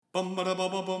Bum ba da ba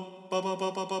ba bum ba ba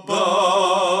ba ba ba bum.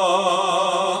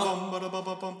 Bum ba da ba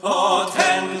ba bum.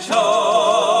 Potential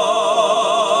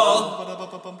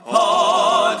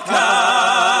podcast.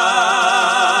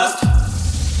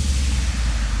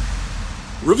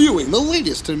 Reviewing the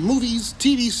latest in movies,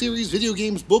 TV series, video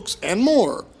games, books, and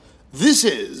more. This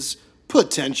is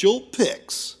Potential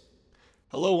Picks.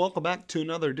 Hello, welcome back to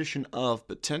another edition of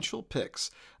Potential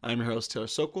Picks. I'm your host, Taylor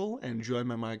Sokol, and joined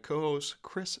by my co-host,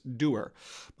 Chris Dewar,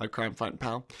 my crime-fighting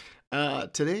pal.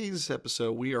 Today's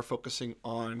episode, we are focusing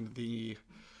on the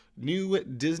new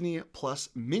Disney Plus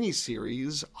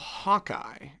miniseries,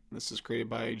 Hawkeye. This is created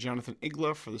by Jonathan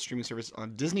Igla for the streaming service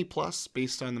on Disney Plus,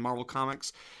 based on the Marvel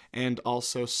Comics, and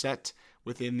also set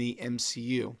within the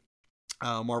MCU.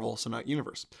 Marvel Cinematic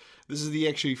Universe. This is the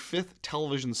actually fifth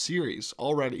television series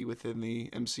already within the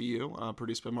MCU,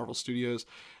 produced by Marvel Studios,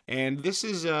 and this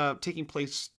is taking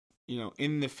place,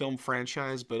 in the film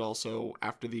franchise, but also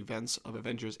after the events of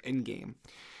Avengers Endgame.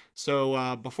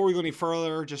 So before we go any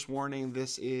further, just warning: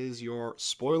 this is your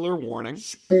spoiler warning.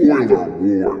 Spoiler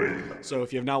warning. So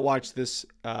if you have not watched this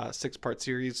six-part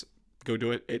series, go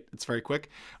do it. It's very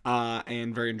quick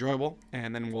and very enjoyable,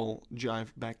 and then we'll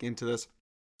dive back into this.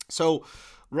 So,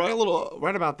 right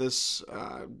about this,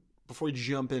 before we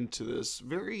jump into this,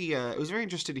 I was very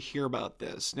interested to hear about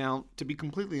this. Now, to be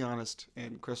completely honest,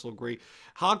 and Chris will agree,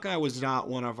 Hawkeye was not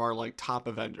one of our top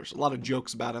Avengers. A lot of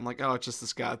jokes about him, oh, it's just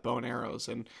this guy with bow and arrows,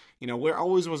 and I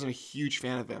always wasn't a huge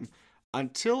fan of him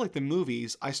until the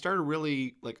movies. I started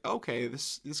really okay,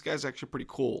 this guy's actually pretty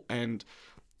cool, and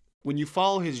when you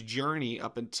follow his journey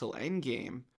up until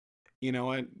Endgame.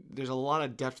 And there's a lot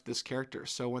of depth to this character.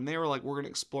 So when they were we're going to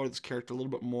explore this character a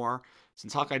little bit more,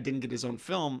 since Hawkeye didn't get his own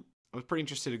film, I was pretty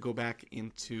interested to go back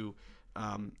into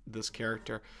this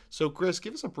character. So, Chris,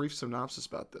 give us a brief synopsis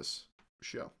about this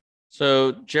show.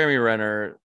 So Jeremy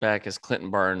Renner, back as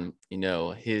Clinton Barton,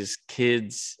 his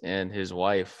kids and his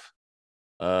wife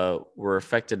were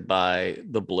affected by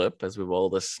the blip, as we will,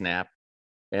 the snap.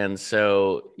 And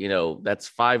so, that's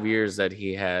 5 years that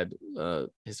he had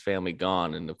his family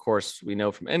gone. And of course, we know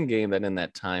from Endgame that in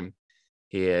that time,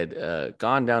 he had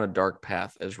gone down a dark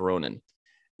path as Ronin.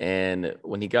 And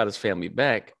when he got his family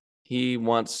back, he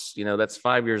wants, that's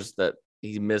 5 years that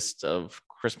he missed of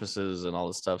Christmases and all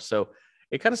this stuff. So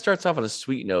it kind of starts off on a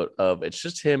sweet note of it's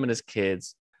just him and his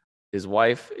kids. His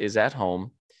wife is at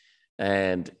home.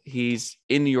 And he's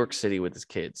in New York City with his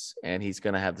kids, and he's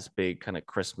going to have this big kind of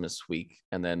Christmas week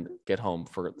and then get home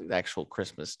for the actual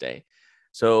Christmas day.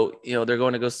 So, they're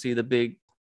going to go see the big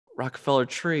Rockefeller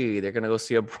tree. They're going to go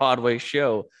see a Broadway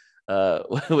show,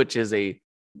 which is a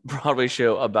Broadway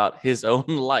show about his own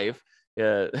life,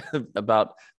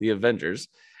 about the Avengers.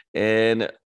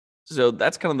 And so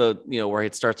that's kind of the, where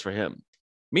it starts for him.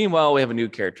 Meanwhile, we have a new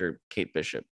character, Kate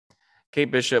Bishop.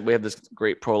 We have this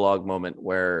great prologue moment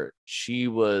where she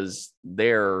was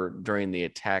there during the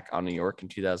attack on New York in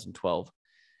 2012.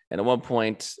 And at one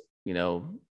point,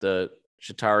 the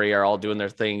Chitauri are all doing their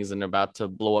things and they're about to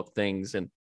blow up things. And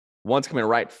one's coming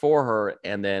right for her,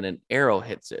 and then an arrow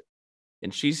hits it.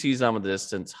 And she sees on the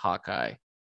distance Hawkeye.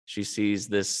 She sees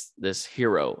this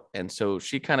hero. And so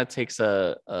she kind of takes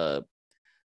a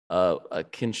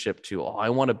kinship to,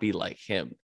 I want to be like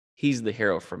him. He's the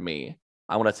hero for me.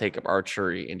 I want to take up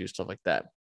archery and do stuff like that.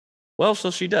 Well,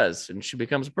 so she does, and she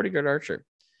becomes a pretty good archer.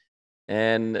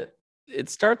 And it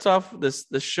starts off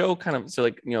the show kind of, so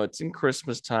it's in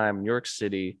Christmas time, New York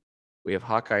City. We have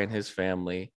Hawkeye and his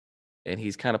family, and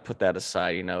he's kind of put that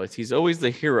aside. He's always the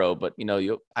hero, but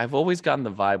I've always gotten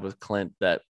the vibe with Clint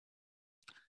that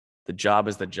the job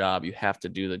is the job. You have to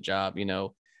do the job,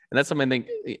 and that's something I think,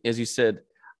 as you said,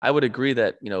 I would agree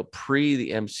that pre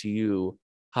the MCU.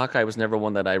 Hawkeye was never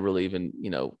one that I really even,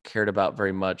 cared about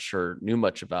very much or knew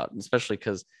much about, especially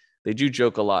because they do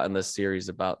joke a lot in this series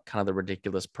about kind of the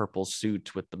ridiculous purple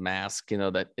suit with the mask,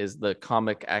 that is the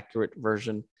comic accurate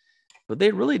version. But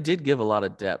they really did give a lot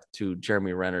of depth to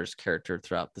Jeremy Renner's character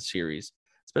throughout the series,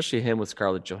 especially him with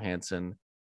Scarlett Johansson.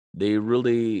 They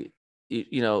really,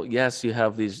 yes, you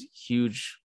have these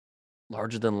huge,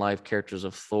 larger than life characters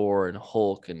of Thor and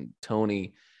Hulk and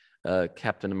Tony,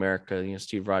 Captain America,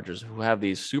 Steve Rogers, who have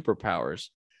these superpowers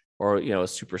or, a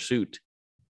super suit.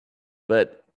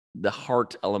 But the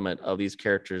heart element of these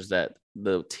characters that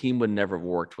the team would never have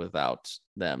worked without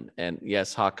them. And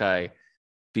yes, Hawkeye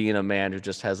being a man who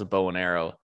just has a bow and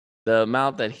arrow, the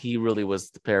amount that he really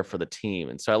was there for the team.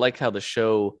 And so I like how the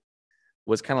show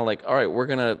was kind of all right, we're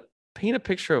going to paint a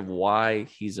picture of why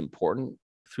he's important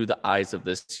through the eyes of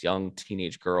this young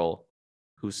teenage girl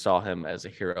who saw him as a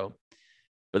hero.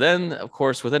 But then, of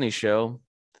course, with any show,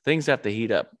 things have to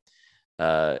heat up.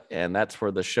 And that's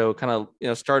where the show kind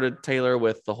of started. Taylor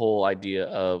with the whole idea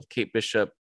of Kate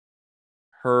Bishop.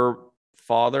 Her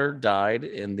father died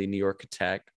in the New York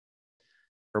attack.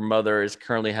 Her mother is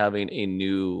currently having a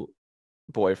new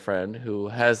boyfriend who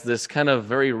has this kind of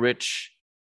very rich.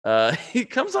 He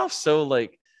comes off so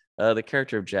like the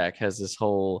character of Jack has this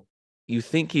whole. You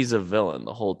think he's a villain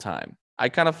the whole time. I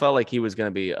kind of felt like he was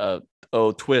going to be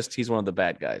twist. He's one of the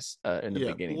bad guys in the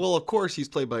beginning. Well, of course, he's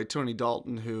played by Tony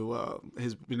Dalton, who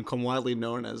has become widely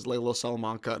known as Lalo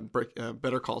Salamanca in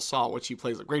Better Call Saul, which he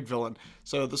plays a great villain.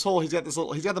 So he's got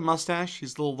the mustache.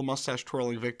 He's the mustache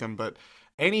twirling victim, but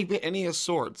any has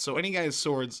swords. So any guy has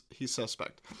swords, he's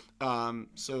suspect.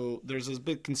 So there's this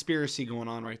big conspiracy going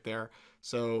on right there.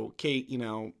 So Kate,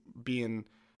 being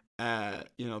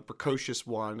precocious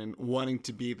one and wanting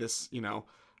to be this,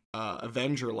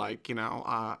 Avenger,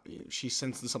 she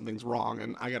senses something's wrong,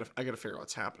 and I gotta figure out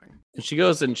what's happening. And she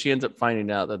goes and she ends up finding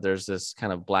out that there's this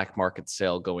kind of black market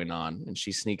sale going on, and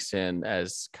she sneaks in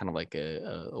as kind of like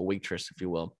a waitress, if you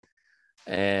will,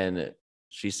 and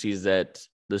she sees that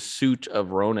the suit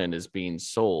of Ronin is being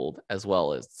sold as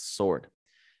well as the sword,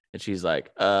 and she's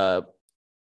like,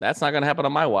 "That's not gonna happen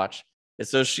on my watch." And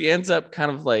so she ends up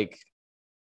kind of like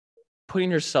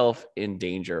putting herself in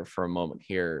danger for a moment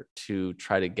here to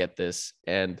try to get this.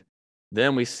 And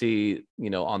then we see,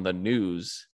 on the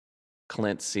news,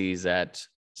 Clint sees that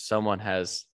someone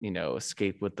has,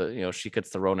 escaped with she gets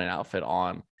the Ronin outfit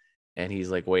on, and he's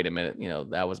like, wait a minute,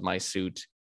 that was my suit.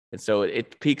 And so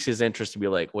it piques his interest to be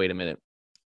like, wait a minute,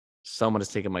 someone has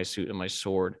taken my suit and my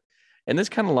sword. And this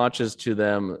kind of launches to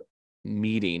them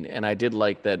meeting. And I did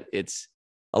like that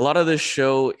a lot of this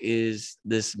show is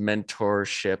this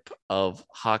mentorship of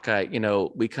Hawkeye.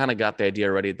 We kind of got the idea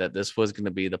already that this was going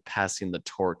to be the passing the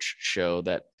torch show,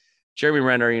 that Jeremy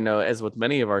Renner, as with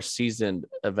many of our seasoned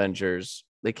Avengers,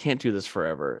 they can't do this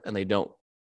forever, and they don't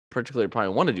particularly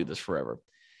probably want to do this forever.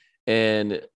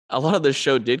 And a lot of this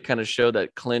show did kind of show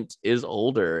that Clint is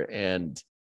older, and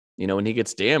when he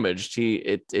gets damaged,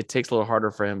 it takes a little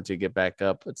harder for him to get back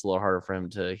up. It's a little harder for him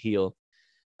to heal.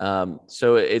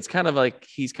 So it's kind of like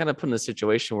he's kind of put in a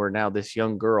situation where now this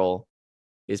young girl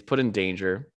is put in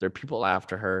danger. There are people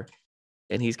after her,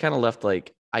 and he's kind of left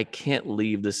like, I can't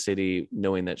leave the city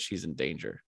knowing that she's in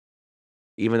danger,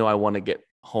 even though I want to get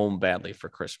home badly for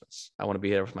Christmas. I want to be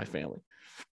there with my family.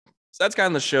 So that's kind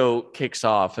of the show kicks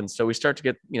off. And so we start to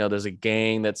get, there's a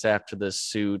gang that's after this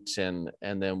suit, and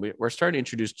then we're starting to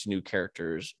introduce two new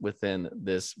characters within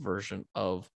this version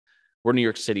of where New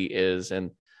York City is.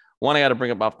 And one I got to bring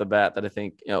up off the bat that I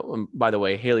think, by the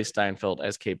way, Haley Steinfeld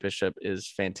as Kate Bishop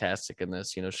is fantastic in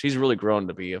this. She's really grown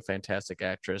to be a fantastic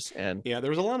actress. And yeah, there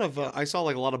was a lot of I saw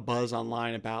like a lot of buzz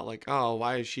online about like, oh,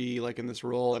 why is she like in this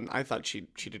role? And I thought she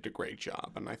did a great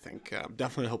job. And I think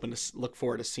definitely hoping to look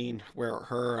forward to seeing where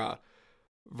her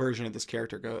version of this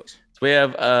character goes. So we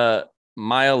have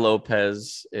Maya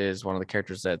Lopez is one of the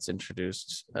characters that's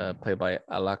introduced, played by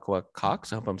Alakwa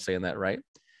Cox. I hope I'm saying that right.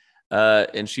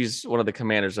 And she's one of the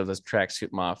commanders of this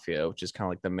Tracksuit Mafia, which is kind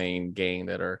of like the main gang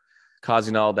that are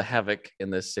causing all the havoc in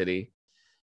this city.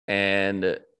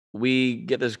 And we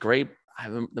get this great, I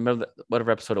remember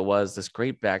whatever episode it was, this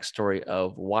great backstory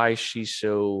of why she's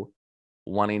so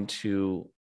wanting to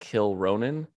kill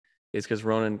Ronin is because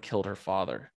Ronin killed her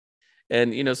father.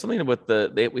 And, something with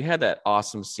we had that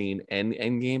awesome scene in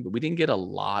Endgame, but we didn't get a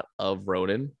lot of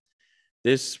Ronin.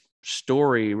 This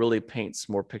story really paints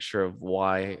more picture of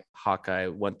why Hawkeye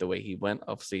went the way he went.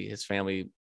 Obviously, his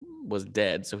family was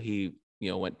dead, so he,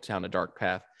 went down a dark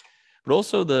path. But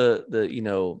also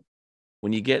the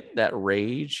when you get that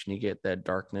rage and you get that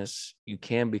darkness, you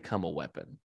can become a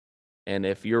weapon. And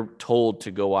if you're told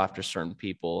to go after certain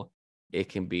people, it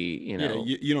can be,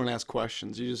 you don't ask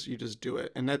questions. You just do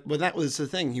it. And that was the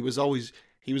thing. He was always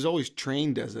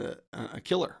trained as a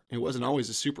killer. He wasn't always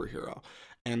a superhero.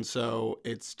 And so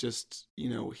it's just,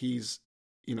 he's,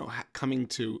 coming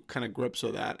to kind of grips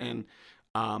with that. And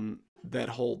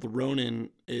the Ronin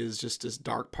is just this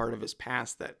dark part of his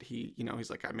past that he's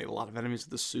like, I made a lot of enemies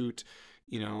with the suit,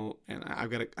 and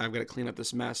I've got to clean up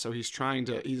this mess. So he's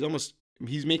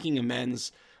making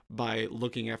amends by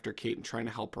looking after Kate and trying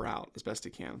to help her out as best he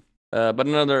can. But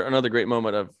another great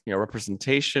moment of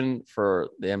representation for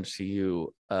the MCU.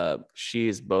 She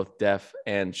is both deaf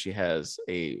and she has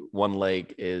one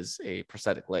leg is a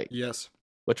prosthetic leg. Yes,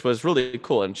 which was really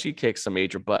cool, and she kicks some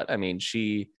major butt. I mean,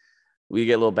 we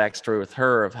get a little backstory with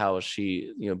her of how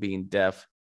she, being deaf,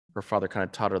 her father kind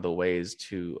of taught her the ways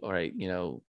to, all right,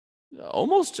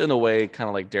 almost in a way, kind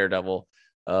of like Daredevil,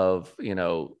 of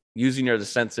using your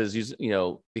senses,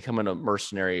 becoming a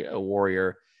mercenary, a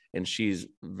warrior. And she's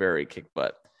very kick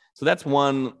butt. So that's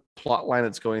one plot line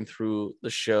that's going through the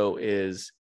show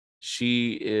is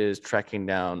she is tracking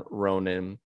down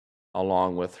Ronan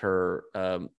along with her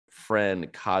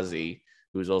friend Kazi,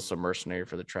 who's also a mercenary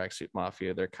for the Tracksuit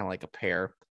Mafia. They're kind of like a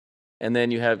pair. And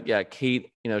then you have, Kate,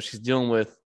 she's dealing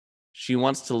with, she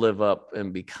wants to live up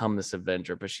and become this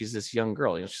Avenger, but she's this young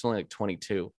girl, she's only like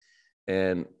 22.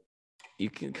 And you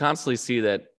can constantly see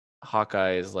that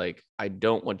Hawkeye is like, I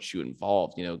don't want you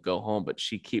involved, go home. But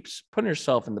she keeps putting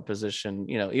herself in the position,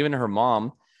 even her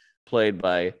mom, played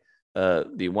by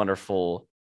the wonderful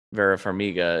Vera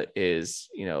Farmiga, is,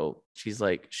 she's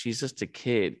like, she's just a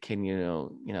kid. Can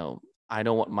I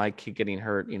don't want my kid getting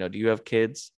hurt. Do you have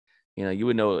kids? You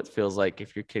would know what it feels like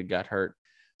if your kid got hurt.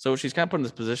 So she's kind of put in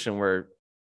this position where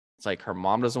it's like her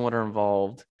mom doesn't want her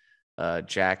involved.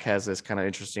 Jack has this kind of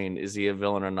interesting, is he a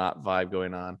villain or not vibe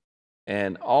going on.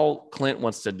 And all Clint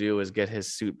wants to do is get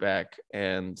his suit back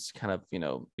and kind of,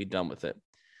 be done with it.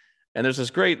 And there's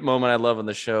this great moment I love in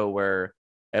the show where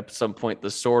at some point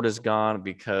the sword is gone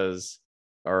because,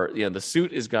 the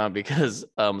suit is gone because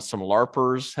some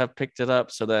LARPers have picked it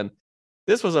up. So then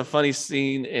this was a funny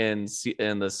scene in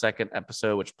the second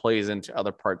episode, which plays into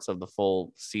other parts of the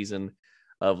full season,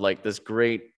 of like this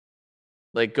great,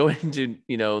 like going to,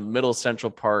 Middle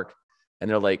Central Park. And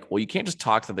they're like, well, you can't just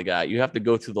talk to the guy. You have to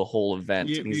go through the whole event.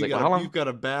 And he's like, well, how long? You've got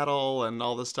a battle and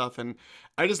all this stuff. And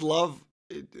I just love,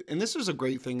 and this is a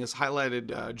great thing, is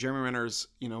highlighted Jeremy Renner's,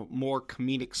 more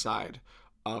comedic side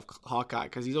of Hawkeye,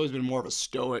 because he's always been more of a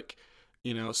stoic,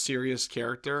 serious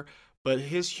character. But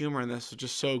his humor in this is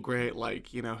just so great. Like,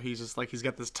 he's just like, he's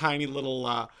got this tiny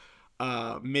little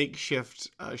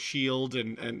makeshift shield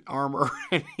and armor,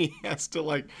 and he has to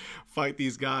like fight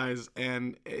these guys.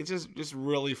 And it's just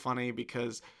really funny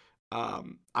because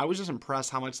I was just impressed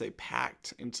how much they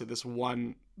packed into this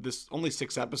only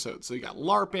 6 episodes. So you got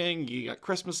LARPing, you got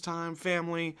Christmas time,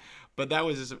 family, but it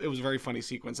was a very funny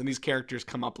sequence. And these characters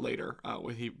come up later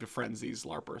when he befriends these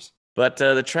LARPers. But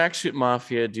the Tracksuit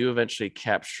Mafia do eventually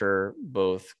capture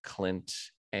both Clint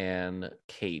and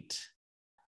Kate.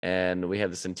 And we have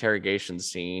this interrogation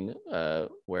scene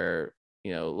where,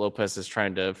 Lopez is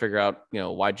trying to figure out,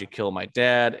 why'd you kill my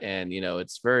dad? And,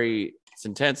 it's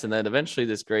intense. And then eventually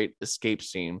this great escape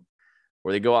scene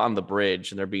where they go on the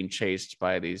bridge and they're being chased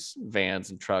by these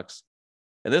vans and trucks.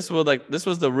 And this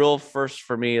was the real first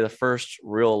for me, the first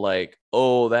real like,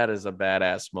 oh, that is a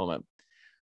badass moment.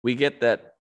 We get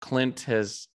that Clint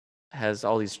has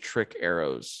all these trick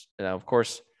arrows. And of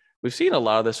course, we've seen a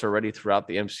lot of this already throughout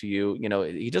the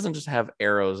MCU. He doesn't just have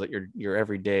arrows that your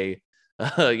everyday,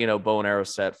 bow and arrow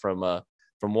set from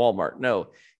Walmart.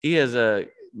 No, he has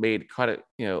made quite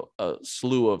a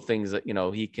slew of things that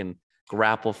he can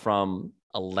grapple from,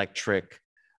 electric,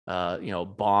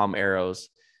 bomb arrows.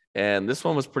 And this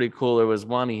one was pretty cool. There was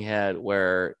one he had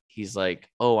where he's like,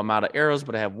 "Oh, I'm out of arrows,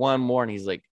 but I have one more," and he's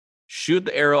like, "Shoot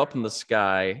the arrow up in the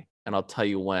sky, and I'll tell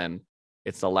you when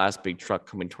it's the last big truck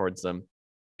coming towards them."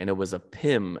 And it was a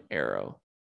PIM arrow.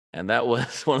 And that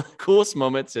was one of the coolest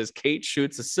moments, is Kate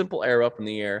shoots a simple arrow up in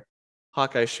the air.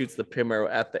 Hawkeye shoots the PIM arrow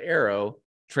at the arrow,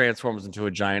 transforms into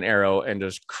a giant arrow, and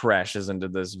just crashes into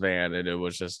this van. And it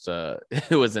was just,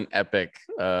 it was an epic,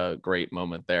 great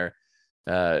moment there.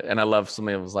 And I love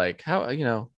somebody was like, how, you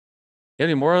have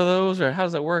any more of those, or how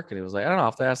does that work? And he was like, I don't know,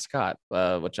 I'll have to ask Scott,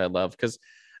 which I love, because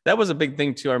that was a big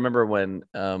thing too. I remember when,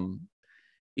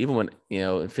 even when,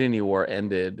 Infinity War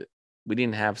ended, we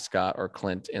didn't have Scott or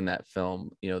Clint in that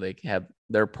film. They have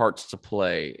their parts to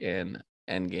play in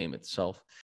Endgame itself.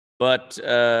 But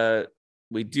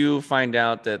we do find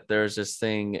out that there's this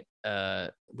thing,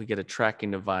 we get a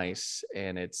tracking device,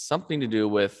 and it's something to do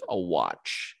with a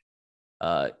watch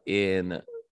in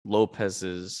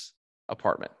Lopez's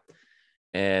apartment.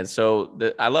 And so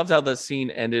I loved how the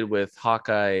scene ended with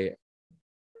Hawkeye,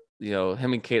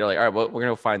 him and Kate are like, all right, well, we're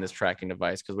going to find this tracking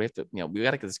device because we have to, we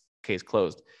got to get this case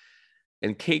closed.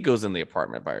 And Kate goes in the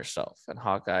apartment by herself, and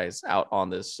Hawkeye's out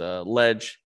on this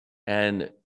ledge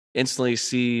and instantly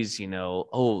sees,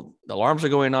 oh, the alarms are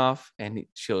going off, and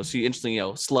she instantly,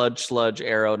 sludge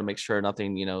arrow to make sure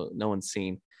nothing, no one's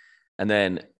seen. And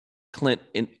then Clint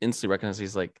instantly recognizes,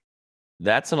 he's like,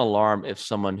 that's an alarm if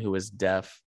someone who is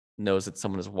deaf knows that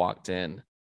someone has walked in.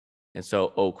 And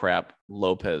so, oh crap,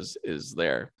 Lopez is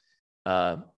there.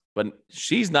 But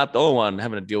she's not the only one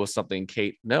having to deal with something,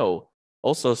 Kate. No.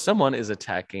 Also, someone is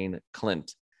attacking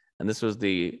Clint. And this was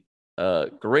the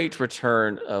great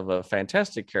return of a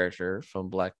fantastic character from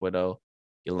Black Widow,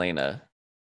 Elena,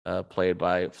 played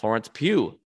by Florence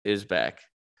Pugh, is back.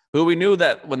 Who we knew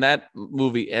that when that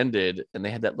movie ended and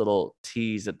they had that little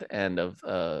tease at the end of,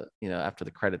 after the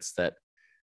credits, that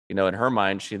in her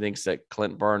mind, she thinks that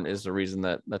Clint Byrne is the reason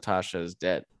that Natasha is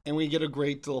dead. And we get a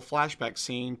great little flashback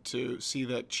scene to see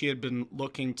that she had been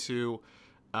looking to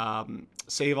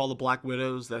save all the Black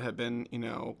Widows that had been,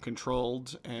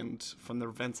 controlled, and from the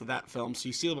events of that film. So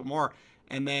you see a little bit more.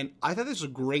 And then I thought this was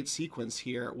a great sequence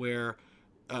here where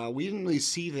we didn't really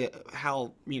see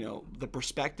the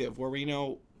perspective where we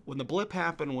know when the blip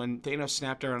happened, when Thanos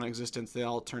snapped out of existence, they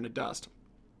all turned to dust.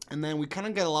 And then we kind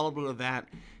of get a little bit of that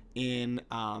in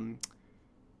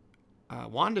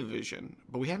WandaVision,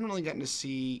 but we haven't really gotten to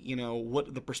see,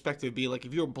 what the perspective would be like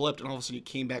if you were blipped and all of a sudden you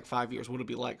came back 5 years. What would it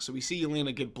be like? So we see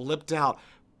Yelena get blipped out,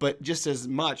 but just as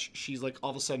much, she's like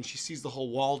all of a sudden she sees the whole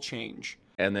wall change.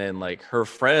 And then like her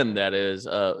friend that is,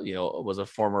 was a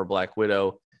former Black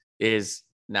Widow, is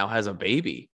now has a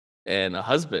baby and a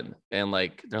husband, and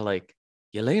like they're like,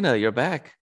 Yelena, you're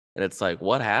back, and it's like,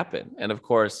 what happened? And of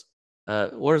course,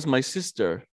 where's my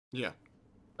sister? Yeah.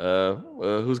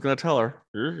 Who's gonna tell her?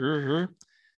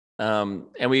 And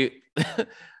we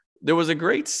there was a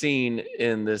great scene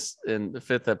in the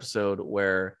 5th episode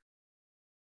where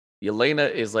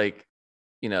Yelena is like,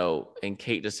 and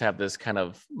Kate just have this kind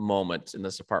of moment in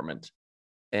this apartment,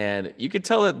 and you could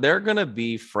tell that they're gonna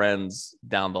be friends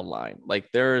down the line.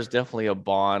 Like there is definitely a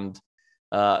bond,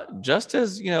 just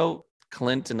as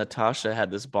Clint and Natasha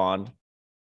had this bond.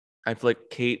 I feel like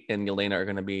Kate and Yelena are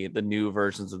going to be the new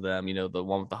versions of them, the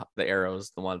one with the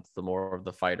arrows, the one with the more of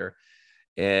the fighter.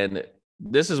 And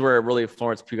this is where really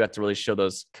Florence Pugh got to really show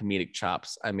those comedic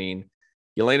chops. I mean,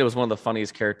 Yelena was one of the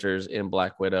funniest characters in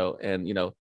Black Widow. And,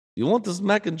 you want this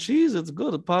mac and cheese? It's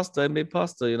good. Pasta. I made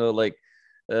pasta,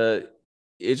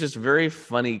 it's just very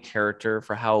funny character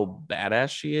for how badass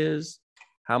she is,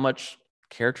 how much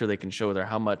character they can show with her,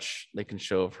 how much they can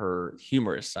show of her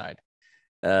humorous side.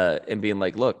 And being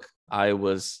like, look, I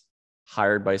was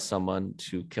hired by someone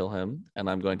to kill him, and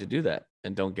I'm going to do that,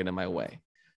 and don't get in my way.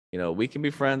 We can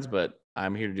be friends, but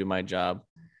I'm here to do my job.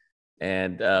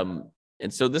 And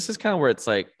so this is kind of where it's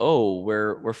like, oh,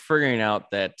 we're figuring out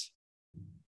that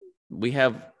we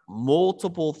have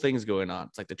multiple things going on.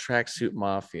 It's like the tracksuit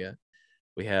mafia.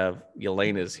 We have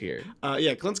Yelena's here.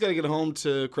 Clint's got to get home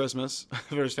to Christmas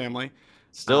for his family.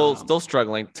 Still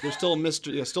struggling. There's still a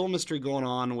mystery. Yeah, still a mystery going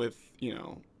on with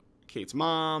Kate's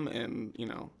mom, and we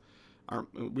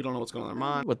don't know what's going on in their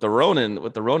mind. With the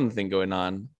Ronin thing going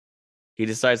on, he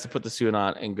decides to put the suit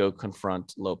on and go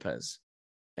confront Lopez,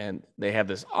 and they have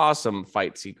this awesome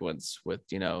fight sequence with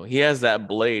he has that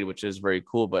blade, which is very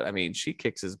cool. But I mean, she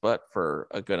kicks his butt for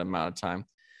a good amount of time,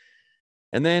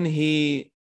 and then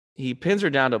he pins her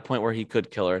down to a point where he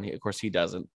could kill her, and of course he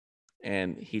doesn't,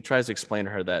 and he tries to explain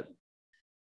to her that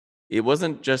it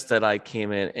wasn't just that I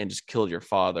came in and just killed your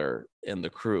father and the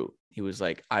crew. He was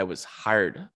like, I was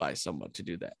hired by someone to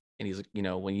do that. And he's like,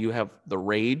 when you have the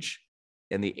rage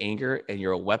and the anger and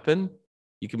you're a weapon,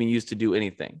 you can be used to do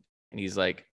anything. And he's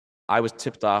like, I was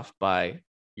tipped off by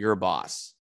your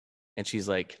boss. And she's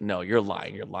like, no, you're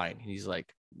lying. And he's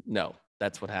like, no,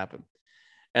 that's what happened.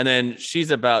 And then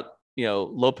she's about,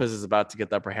 Lopez is about to get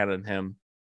the upper hand on him.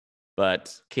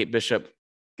 But Kate Bishop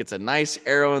gets a nice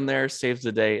arrow in there, saves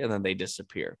the day, and then they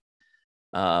disappear.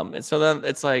 And so then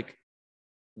it's like,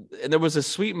 and there was a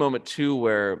sweet moment too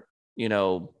where,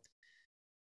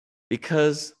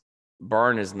 because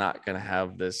Byrne is not going to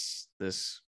have this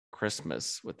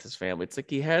Christmas with his family, it's like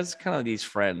he has kind of these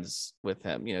friends with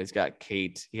him. He's got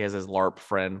Kate, he has his LARP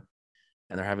friend,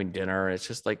 and they're having dinner. It's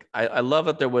just like, I love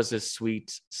that there was this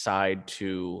sweet side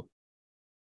to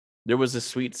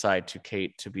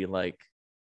Kate to be like,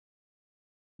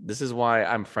 this is why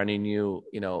I'm friending you.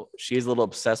 She's a little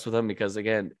obsessed with him because,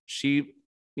 again, she,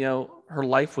 her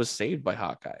life was saved by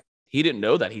Hawkeye. He didn't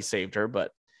know that he saved her,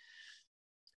 but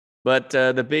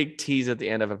the big tease at the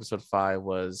end of episode 5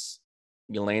 was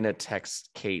Yelena texts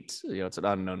Kate, it's an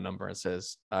unknown number. It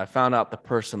says, I found out the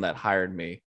person that hired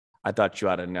me. I thought you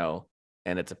ought to know.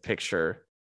 And it's a picture.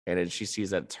 And then she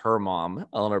sees that it's her mom,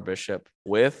 Eleanor Bishop,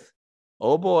 with,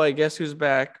 oh boy, guess who's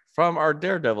back from our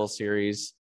Daredevil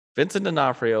series, Vincent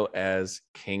D'Onofrio as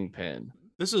Kingpin.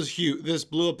 This is huge. This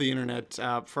blew up the internet.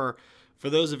 For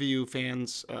those of you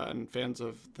fans and fans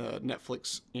of the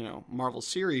Netflix, Marvel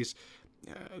series,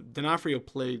 D'Onofrio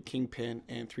played Kingpin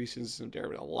in 3 seasons of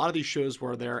Daredevil. A lot of these shows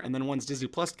were there, and then once Disney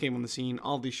Plus came on the scene,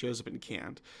 all of these shows have been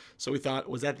canned. So we thought,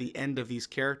 was that the end of these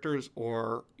characters,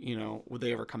 or would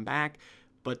they ever come back?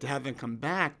 But to have them come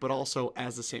back, but also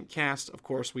as the same cast, of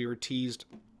course, we were teased.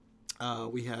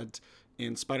 We had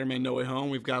in Spider-Man No Way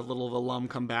Home, we've got a little of alum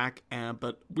come back,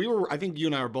 but I think you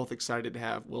and I were both excited to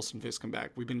have Wilson Fisk come back.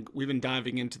 We've been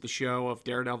diving into the show of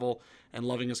Daredevil and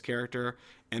loving his character,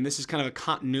 and this is kind of a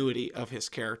continuity of his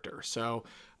character. So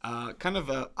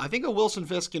I think a Wilson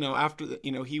Fisk, after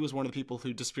he was one of the people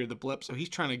who disappeared the blip, so he's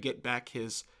trying to get back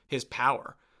his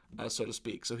power, so to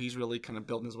speak. So he's really kind of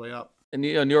building his way up. And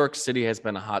New York City has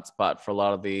been a hot spot for a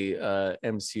lot of the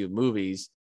MCU movies,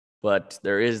 but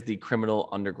there is the criminal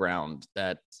underground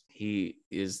that he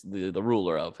is the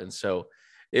ruler of, and so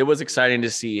it was exciting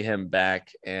to see him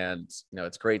back. And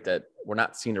it's great that we're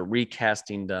not seeing a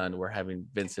recasting done. We're having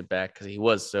Vincent back because he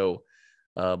was so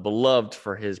beloved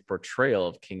for his portrayal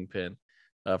of Kingpin,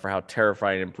 for how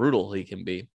terrifying and brutal he can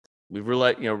be. We've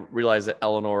realized that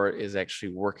Eleanor is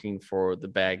actually working for the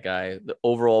bad guy. The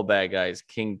overall bad guy is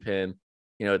Kingpin.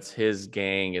 It's his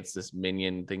gang. It's this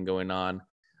minion thing going on.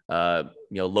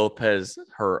 Lopez,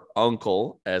 her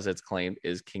uncle, as it's claimed,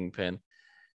 is Kingpin.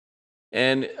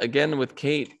 And again, with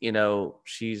Kate,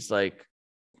 she's like,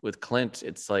 with Clint,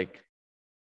 it's like,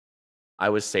 I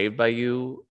was saved by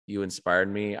you. You inspired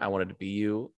me. I wanted to be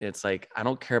you. It's like, I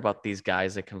don't care about these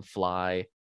guys that can fly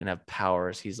and have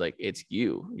powers. He's like, it's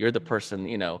you. You're the person,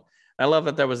 I love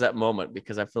that there was that moment,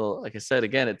 because I feel, like I said,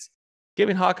 again, it's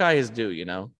giving Hawkeye his due,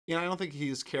 Yeah, I don't think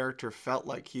his character felt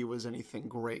like he was anything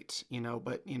great,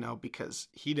 but, because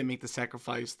he didn't make the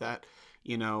sacrifice that,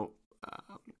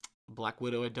 Black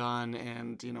Widow had done,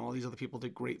 and, all these other people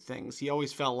did great things. He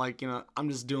always felt like, I'm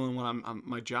just doing what I'm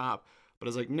my job. But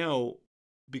it's like, no,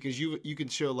 because you can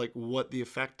show like what the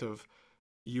effect of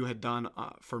you had done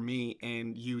for me,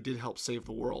 and you did help save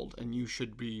the world, and you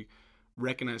should be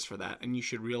recognized for that, and you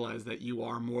should realize that you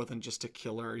are more than just a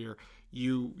killer.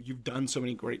 You've done so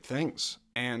many great things,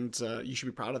 and you should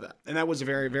be proud of that. And that was a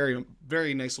very, very,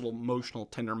 very nice little emotional,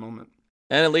 tender moment.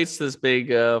 And it leads to this big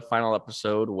final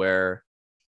episode where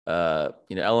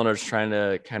Eleanor's trying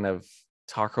to kind of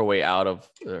talk her way out of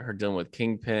her dealing with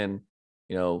Kingpin.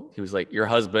 He was like, your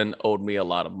husband owed me a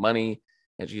lot of money.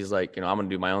 And she's like, I'm going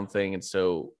to do my own thing. And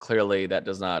so clearly that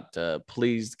does not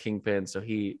please Kingpin. So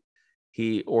he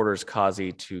orders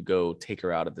Kazi to go take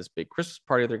her out at this big Christmas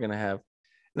party they're going to have.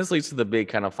 And this leads to the big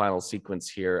kind of final sequence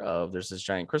here of there's this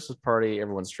giant Christmas party.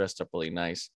 Everyone's dressed up really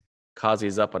nice.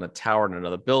 Kazi's up on a tower in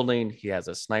another building. He has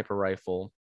a sniper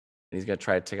rifle. And he's going to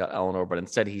try to take out Eleanor. But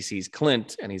instead he sees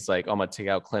Clint, and he's like, I'm going to take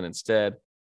out Clint instead.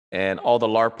 And all the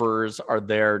LARPers are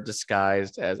there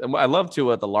disguised as, and what I love too,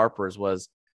 what the LARPers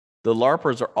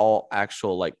are all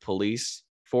actual like police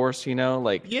force,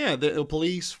 like, yeah, the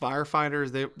police,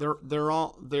 firefighters,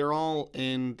 they're all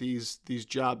in these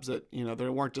jobs that, they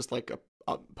weren't just like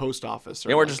a post office. Or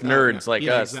they weren't just nerds like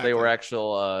us. Exactly. They were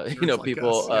actual,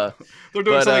 people. Us, yeah. They're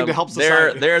doing something to help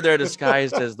society. They're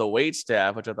disguised as the wait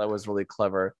staff, which I thought was really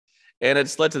clever. And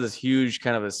it's led to this huge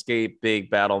kind of escape,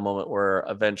 big battle moment where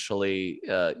eventually,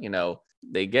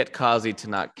 they get Kazi to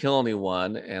not kill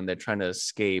anyone, and they're trying to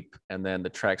escape. And then the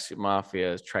Tracksuit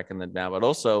Mafia is tracking them down. But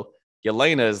also,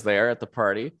 Yelena is there at the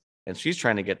party, and she's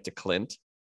trying to get to Clint.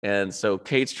 And so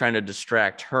Kate's trying to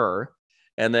distract her.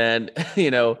 And then,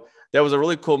 there was a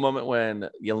really cool moment when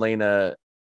Yelena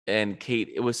and Kate,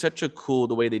 it was such a cool,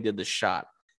 the way they did the shot.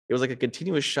 It was like a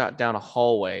continuous shot down a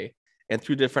hallway. And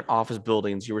through different office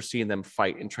buildings, you were seeing them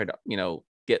fight and try to,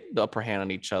 get the upper hand on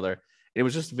each other. It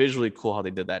was just visually cool how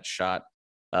they did that shot.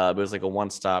 It was like a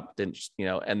one-stop,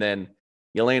 and then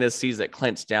Yelena sees that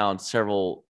Clint's down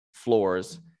several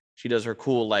floors. She does her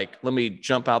cool, like, let me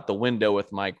jump out the window with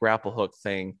my grapple hook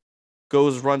thing,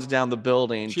 runs down the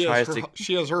building. She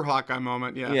has her Hawkeye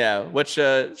moment, yeah. Yeah, which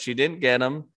she didn't get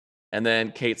him. And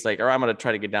then Kate's like, all right, I'm going to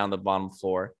try to get down the bottom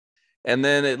floor. And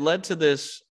then it led to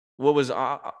this, what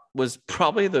was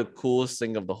probably the coolest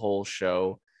thing of the whole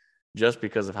show, just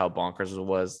because of how bonkers it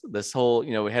was. This whole,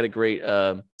 we had a great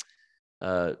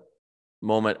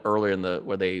moment earlier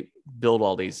where they build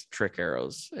all these trick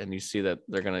arrows, and you see that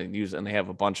they're going to use, and they have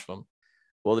a bunch of them.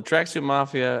 Well, the Tracksuit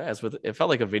Mafia, it felt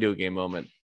like a video game moment.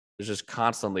 There's just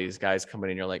constantly these guys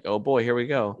coming in. You're like, oh boy, here we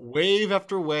go. Wave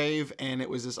after wave. And it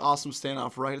was this awesome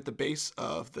standoff right at the base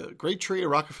of the great tree at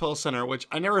Rockefeller Center, which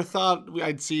I never thought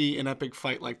I'd see an epic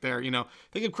fight like there.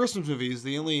 Think of Christmas movies.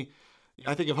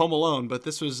 I think of Home Alone, but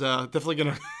this was definitely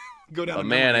going to go down. Oh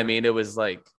man, I mean, it was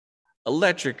like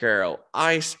electric arrow,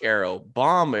 ice arrow,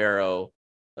 bomb arrow,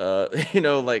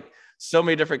 like so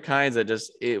many different kinds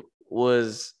it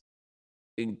was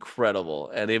incredible.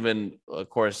 And even, of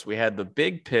course, we had the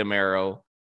big Pym arrow.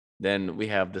 Then we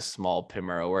have the small Pym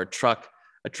arrow where a truck's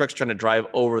trying to drive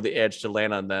over the edge to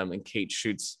land on them, and Kate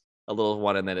shoots a little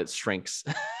one, and then it shrinks.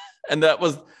 And that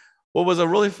was what was a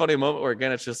really funny moment where,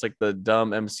 again, it's just like the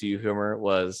dumb MCU humor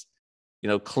was,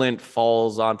 Clint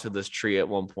falls onto this tree at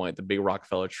one point, the big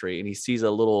Rockefeller tree, and he sees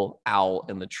a little owl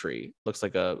in the tree. Looks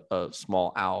like a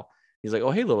small owl. He's like,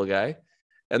 oh, hey, little guy.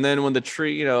 And then when the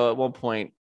tree, at one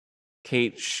point,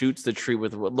 Kate shoots the tree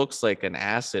with what looks like an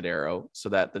acid arrow so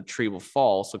that the tree will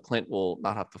fall. So Clint will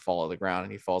not have to fall to the ground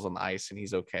and he falls on the ice and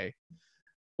he's okay.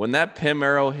 When that Pym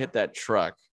arrow hit that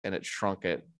truck and it shrunk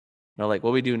it, they're like, what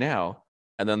do we do now?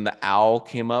 And then the owl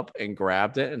came up and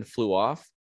grabbed it and flew off.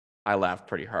 I laughed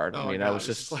pretty hard. Oh I my mean, God,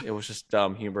 it was just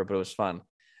dumb humor, but it was fun.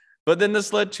 But then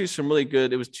this led to some really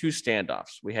good, it was two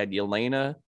standoffs. We had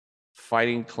Yelena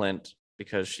fighting Clint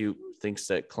because she thinks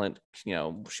that Clint, she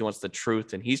wants the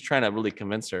truth. And he's trying to really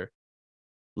convince her,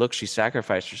 look, she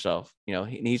sacrificed herself.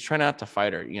 He's trying not to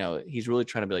fight her. He's really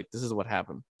trying to be like, this is what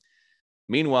happened.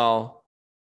 Meanwhile,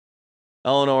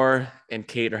 Eleanor and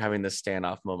Kate are having this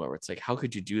standoff moment where it's like, how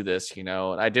could you do this? And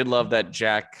I did love that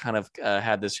Jack kind of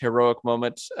had this heroic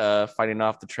moment fighting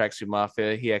off the Tracksuit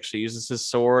Mafia. He actually uses his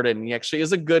sword and he actually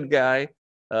is a good guy.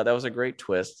 That was a great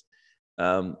twist.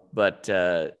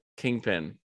 But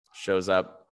Kingpin shows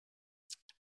up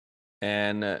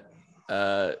and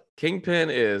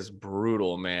Kingpin is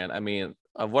brutal, man. I mean,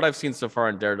 of what I've seen so far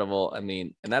in Daredevil,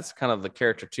 and that's kind of the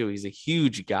character too. He's a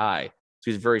huge guy,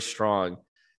 so he's very strong.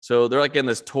 So they're like in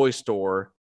this toy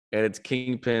store, and it's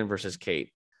Kingpin versus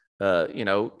Kate.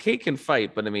 Kate can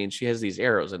fight, but she has these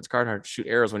arrows, and it's hard to shoot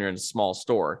arrows when you're in a small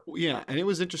store. Yeah, and it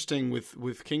was interesting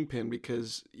with Kingpin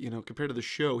because compared to the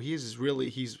show, he's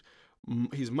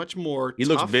much more. He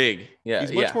looks big. Yeah,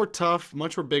 he's much more tough,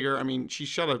 much more bigger. She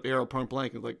shot an arrow point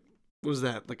blank, and like, what was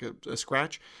that? Like a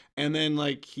scratch, and then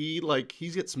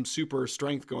he's got some super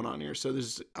strength going on here. So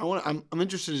I'm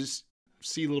interested to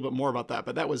see a little bit more about that,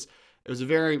 but it was a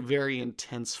very, very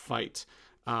intense fight.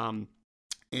 And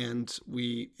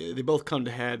they both come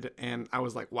to head, and I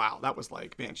was like, wow, that was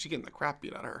like, man, she's getting the crap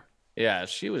beat out of her. Yeah,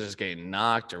 she was just getting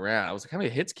knocked around. I was like, how many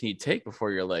hits can you take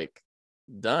before you're like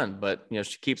done? But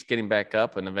she keeps getting back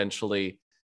up, and eventually,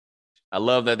 I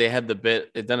love that they had the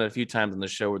bit. They've done it a few times in the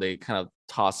show where they kind of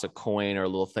toss a coin or a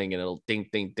little thing, and it'll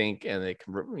dink, dink, dink, and they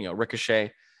can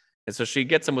ricochet. And so she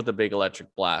gets him with a big electric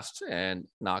blast and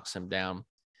knocks him down.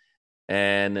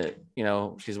 And,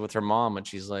 she's with her mom and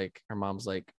her mom's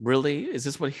like, really? Is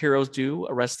this what heroes do?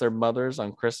 Arrest their mothers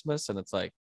on Christmas? And it's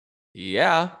like,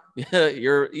 yeah,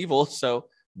 you're evil. So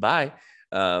bye.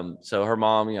 So her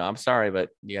mom, I'm sorry, but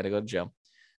you got to go to jail.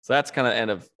 So that's kind of the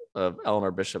end of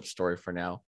Eleanor Bishop's story for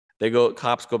now.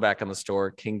 Cops go back in the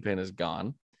store. Kingpin is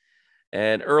gone.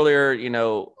 And earlier,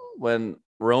 when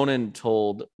Ronan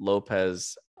told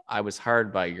Lopez, I was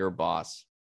hired by your boss.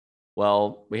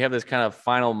 Well, we have this kind of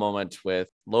final moment with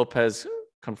Lopez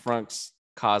confronts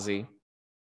Kazi,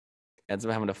 ends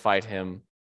up having to fight him,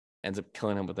 ends up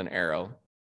killing him with an arrow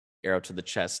to the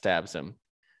chest, stabs him.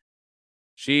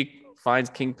 She finds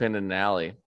Kingpin in an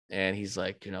alley, and he's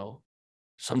like,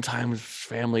 sometimes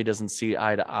family doesn't see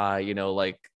eye to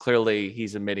eye, clearly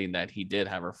he's admitting that he did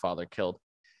have her father killed.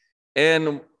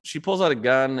 And she pulls out a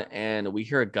gun, and we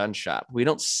hear a gunshot. We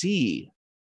don't see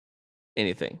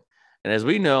anything. And as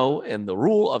we know, in the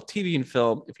rule of TV and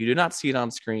film, if you do not see it on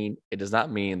screen, it does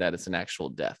not mean that it's an actual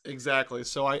death. Exactly.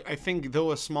 So I think,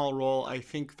 though a small role, I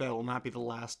think that will not be the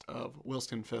last of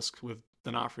Wilson Fisk with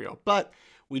D'Onofrio. But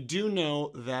we do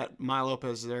know that Maya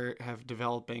Lopez there have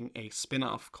developing a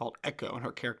spin-off called Echo, and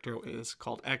her character is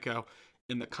called Echo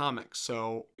in the comics.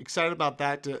 So excited about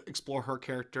that, to explore her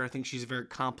character. I think she's a very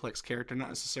complex character, not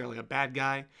necessarily a bad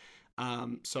guy.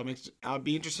 So I'd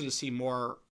be interested to see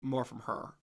more from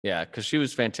her. Yeah, because she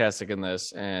was fantastic in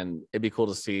this, and it'd be cool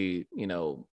to see,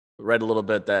 read a little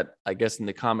bit that I guess in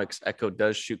the comics, Echo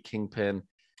does shoot Kingpin.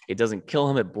 It doesn't kill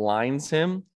him, it blinds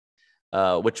him,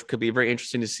 which could be very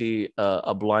interesting to see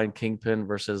a blind Kingpin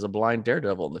versus a blind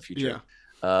Daredevil in the future,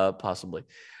 possibly.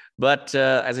 But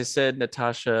as I said,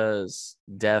 Natasha's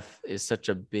death is such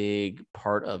a big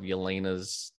part of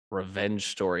Yelena's revenge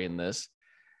story in this.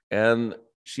 And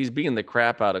she's beating the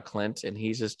crap out of Clint, and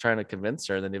he's just trying to convince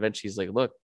her. And then eventually he's like,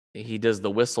 look, he does the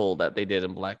whistle that they did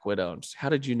in Black Widow. And how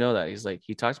did you know that? He's like,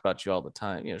 he talks about you all the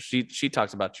time. She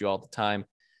talks about you all the time.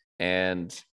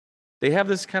 And they have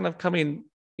this kind of coming,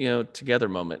 together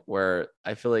moment where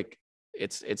I feel like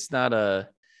it's not a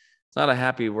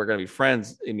happy we're going to be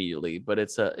friends immediately, but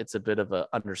it's a bit of a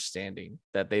understanding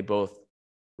that they both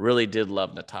really did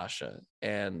love Natasha.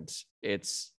 And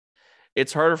it's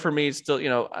harder for me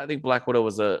still. I think Black Widow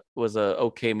was a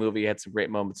okay movie. It had some great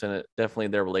moments in it. Definitely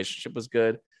their relationship was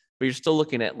good, but you're still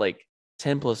looking at like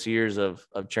 10 plus years of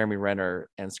Jeremy Renner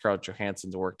and Scarlett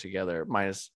Johansson's work together.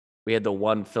 Minus we had the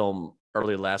one film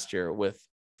early last year with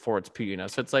Florence Pugh,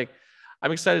 so it's like,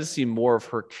 I'm excited to see more of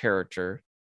her character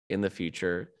in the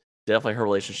future. Definitely her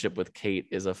relationship with Kate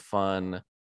is a fun,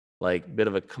 like bit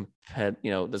of a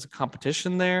there's a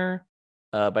competition there.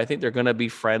 But I think they're going to be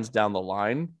friends down the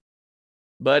line.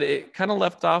 But it kind of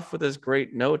left off with this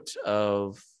great note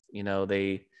of,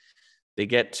 they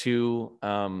get to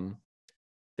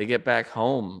they get back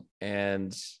home,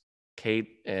 and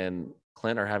Kate and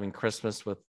Clint are having Christmas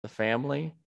with the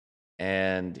family,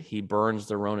 and he burns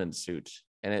the Ronin suit.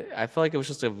 And I feel like it was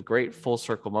just a great full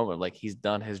circle moment. Like, he's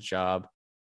done his job.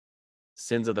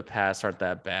 Sins of the past aren't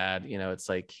that bad. It's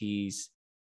like he's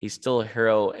still a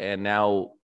hero. And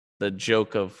now the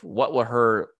joke of what will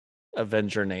her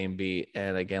Avenger name be?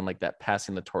 And again, like that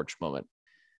passing the torch moment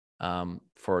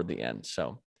for the end.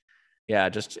 So yeah,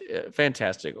 just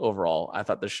fantastic overall. I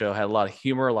thought the show had a lot of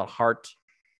humor, a lot of heart,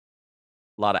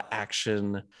 a lot of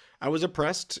action. I was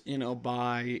impressed,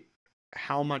 by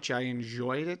how much I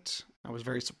enjoyed it. I was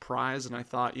very surprised, and I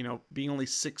thought, being only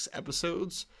 6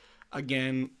 episodes,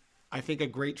 again, I think a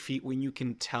great feat when you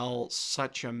can tell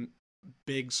such a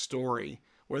big story,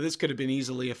 where this could have been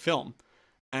easily a film.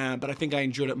 But I think I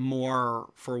enjoyed it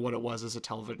more for what it was as a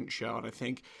television show. And I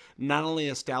think not only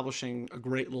establishing a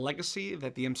great legacy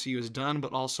that the MCU has done,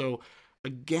 but also,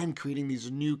 again, creating these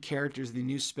new characters, the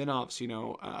new spin-offs.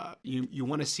 You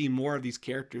want to see more of these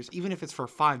characters, even if it's for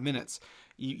 5 minutes.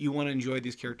 You want to enjoy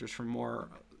these characters for more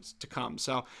to come.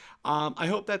 So I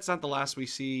hope that's not the last we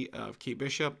see of Kate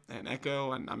Bishop and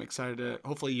Echo. And I'm excited to,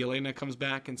 hopefully Yelena comes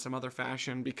back in some other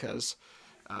fashion, because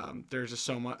there's just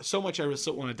so much I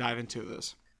still want to dive into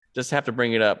this. Just have to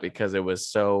bring it up because it was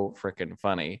so freaking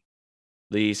funny.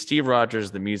 The Steve Rogers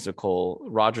the musical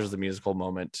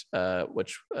moment,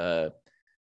 which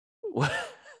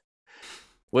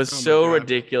was so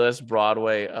ridiculous.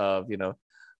 Broadway of,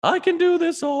 I can do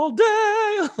this all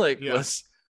day. Was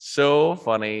so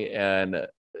funny. And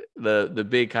the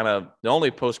big kind of the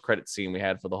only post-credit scene we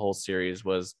had for the whole series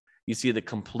was you see the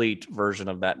complete version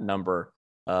of that number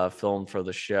filmed for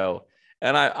the show.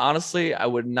 And I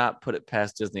would not put it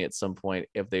past Disney at some point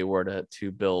if they were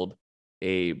to build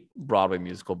a Broadway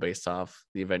musical based off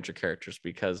the Avenger characters,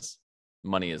 because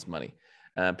money is money.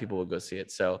 People will go see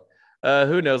it. So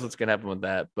who knows what's going to happen with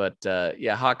that. But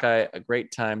yeah, Hawkeye, a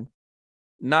great time.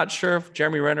 Not sure if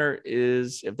Jeremy Renner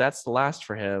if that's the last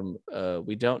for him.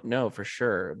 We don't know for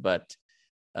sure. But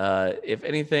if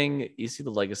anything, you see the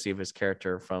legacy of his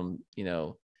character from,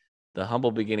 the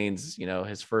humble beginnings,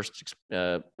 his first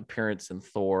appearance in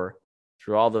Thor,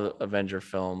 through all the Avenger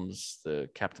films, the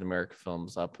Captain America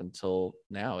films, up until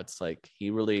now. It's like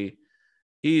he really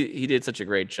he did such a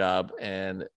great job,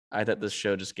 and I thought this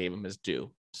show just gave him his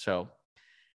due. So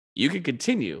you can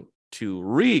continue to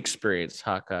re-experience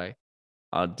Hawkeye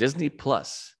on Disney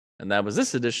Plus, and that was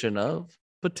this edition of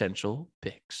Potential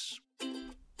Picks.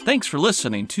 Thanks for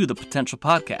listening to the Potential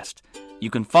Podcast. You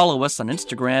can follow us on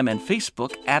Instagram and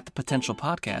Facebook at The Potential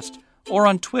Podcast, or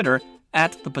on Twitter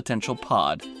at The Potential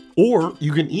Pod. Or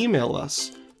you can email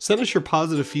us. Send us your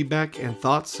positive feedback and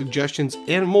thoughts, suggestions,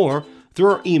 and more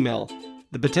through our email,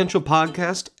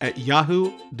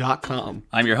 thepotentialpodcast@yahoo.com.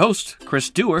 I'm your host,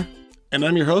 Chris Dewar. And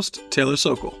I'm your host, Taylor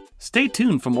Sokol. Stay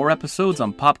tuned for more episodes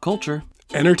on pop culture,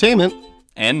 entertainment,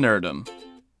 and nerdom.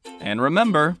 And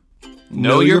remember,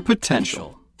 know your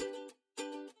potential.